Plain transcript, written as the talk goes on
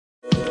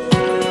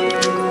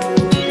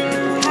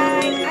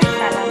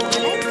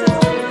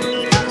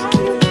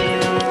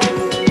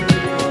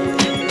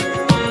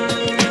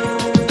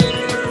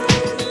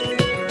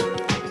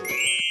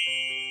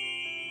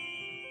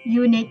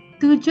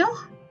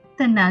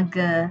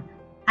tenaga,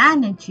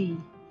 energy.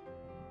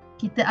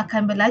 Kita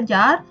akan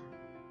belajar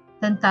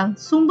tentang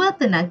sumber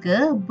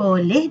tenaga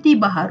boleh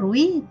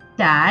dibaharui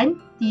dan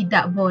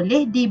tidak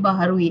boleh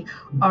dibaharui,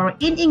 or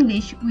in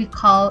English we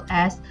call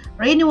as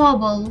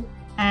renewable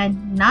and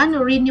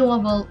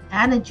non-renewable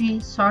energy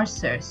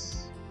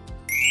sources.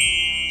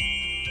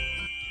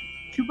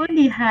 Cuba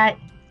lihat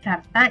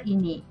carta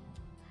ini.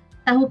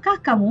 Tahukah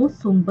kamu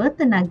sumber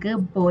tenaga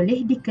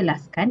boleh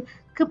dikelaskan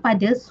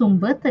kepada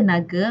sumber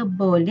tenaga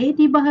boleh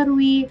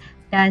dibaharui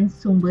dan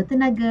sumber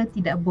tenaga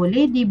tidak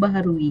boleh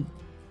dibaharui?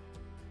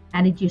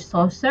 Energy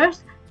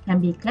sources can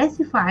be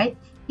classified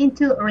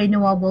into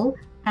renewable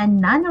and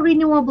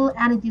non-renewable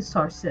energy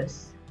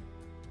sources.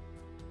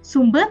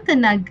 Sumber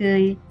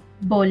tenaga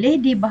boleh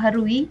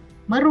dibaharui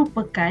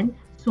merupakan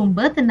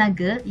sumber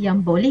tenaga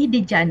yang boleh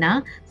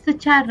dijana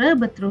secara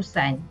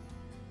berterusan.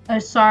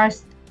 A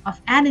source of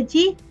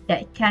energy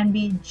that can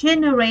be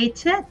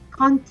generated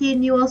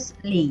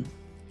continuously.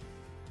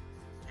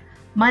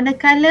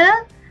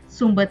 Manakala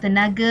sumber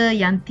tenaga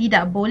yang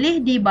tidak boleh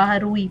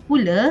dibaharui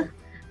pula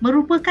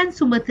merupakan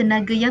sumber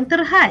tenaga yang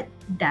terhad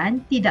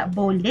dan tidak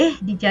boleh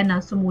dijana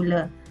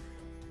semula.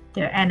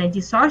 There are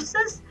energy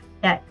sources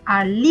that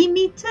are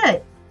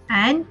limited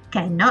and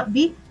cannot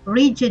be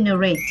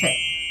regenerated.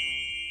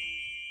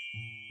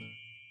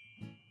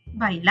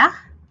 Baiklah,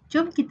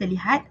 jom kita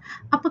lihat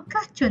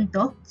apakah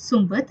contoh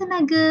sumber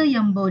tenaga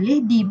yang boleh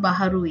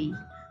dibaharui.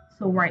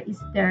 So what is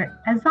the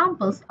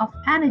examples of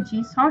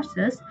energy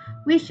sources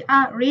which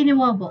are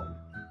renewable?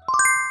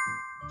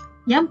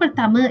 Yang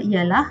pertama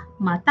ialah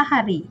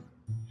matahari.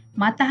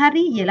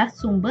 Matahari ialah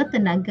sumber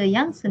tenaga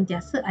yang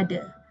sentiasa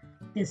ada.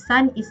 The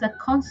sun is a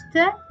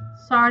constant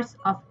source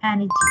of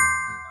energy.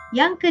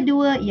 Yang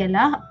kedua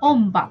ialah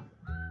ombak.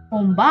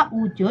 Ombak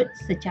wujud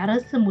secara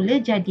semula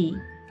jadi.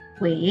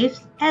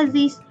 Waves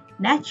exist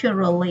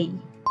naturally.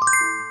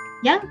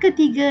 Yang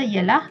ketiga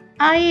ialah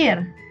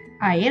air.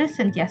 Air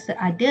sentiasa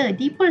ada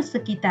di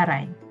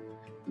persekitaran.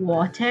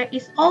 Water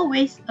is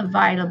always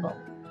available.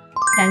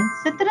 Dan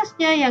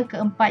seterusnya yang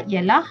keempat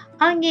ialah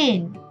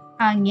angin.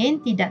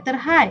 Angin tidak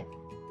terhad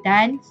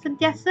dan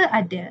sentiasa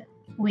ada.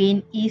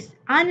 Wind is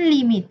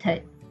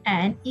unlimited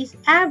and is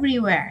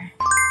everywhere.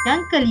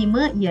 Yang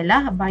kelima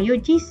ialah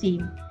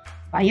biogesim.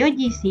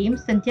 Biogesim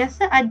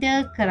sentiasa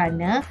ada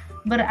kerana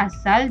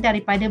berasal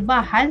daripada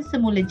bahan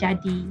semula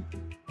jadi.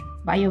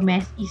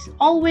 Biomass is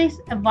always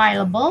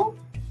available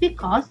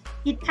because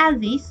it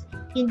exists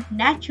in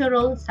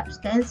natural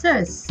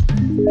substances.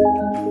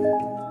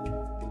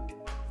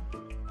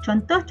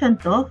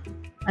 Contoh-contoh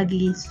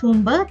bagi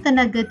sumber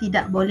tenaga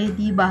tidak boleh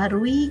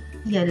dibaharui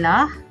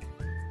ialah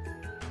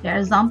the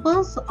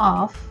examples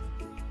of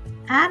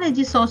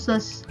energy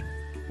sources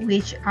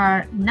which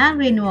are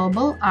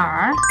non-renewable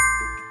are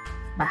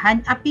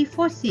bahan api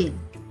fosil,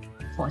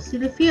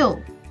 fossil fuel.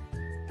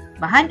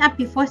 Bahan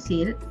api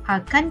fosil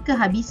akan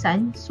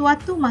kehabisan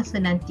suatu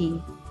masa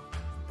nanti.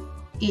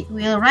 It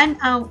will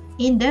run out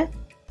in the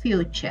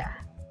future.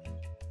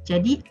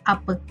 Jadi,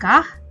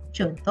 apakah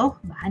contoh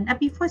bahan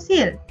api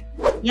fosil?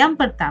 Yang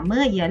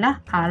pertama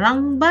ialah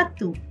arang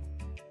batu,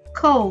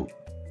 coal.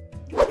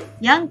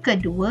 Yang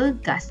kedua,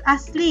 gas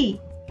asli,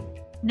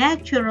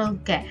 natural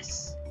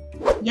gas.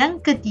 Yang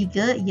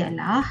ketiga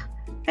ialah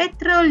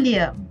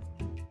petroleum.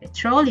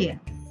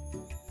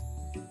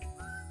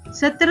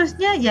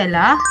 Seterusnya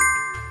ialah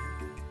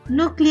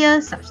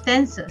nuclear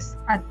substances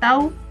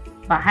atau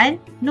bahan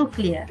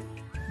nuklear.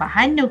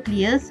 Bahan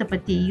nuklear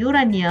seperti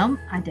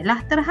uranium adalah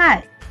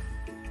terhad.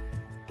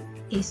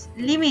 Is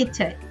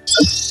limited.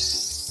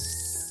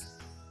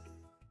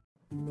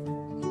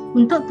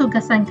 Untuk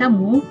tugasan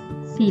kamu,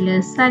 sila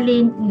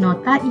salin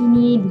nota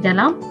ini di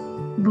dalam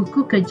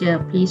buku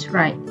kerja. Please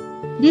write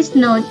this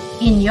note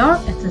in your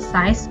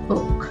exercise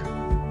book.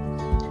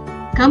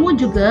 Kamu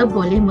juga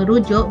boleh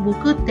merujuk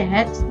buku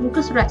teks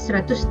muka surat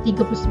 139,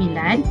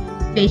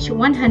 page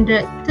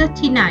 139.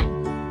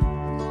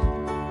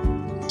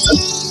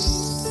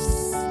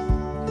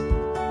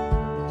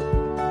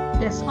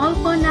 That's all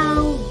for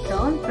now.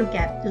 Don't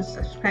forget to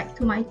subscribe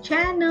to my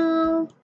channel.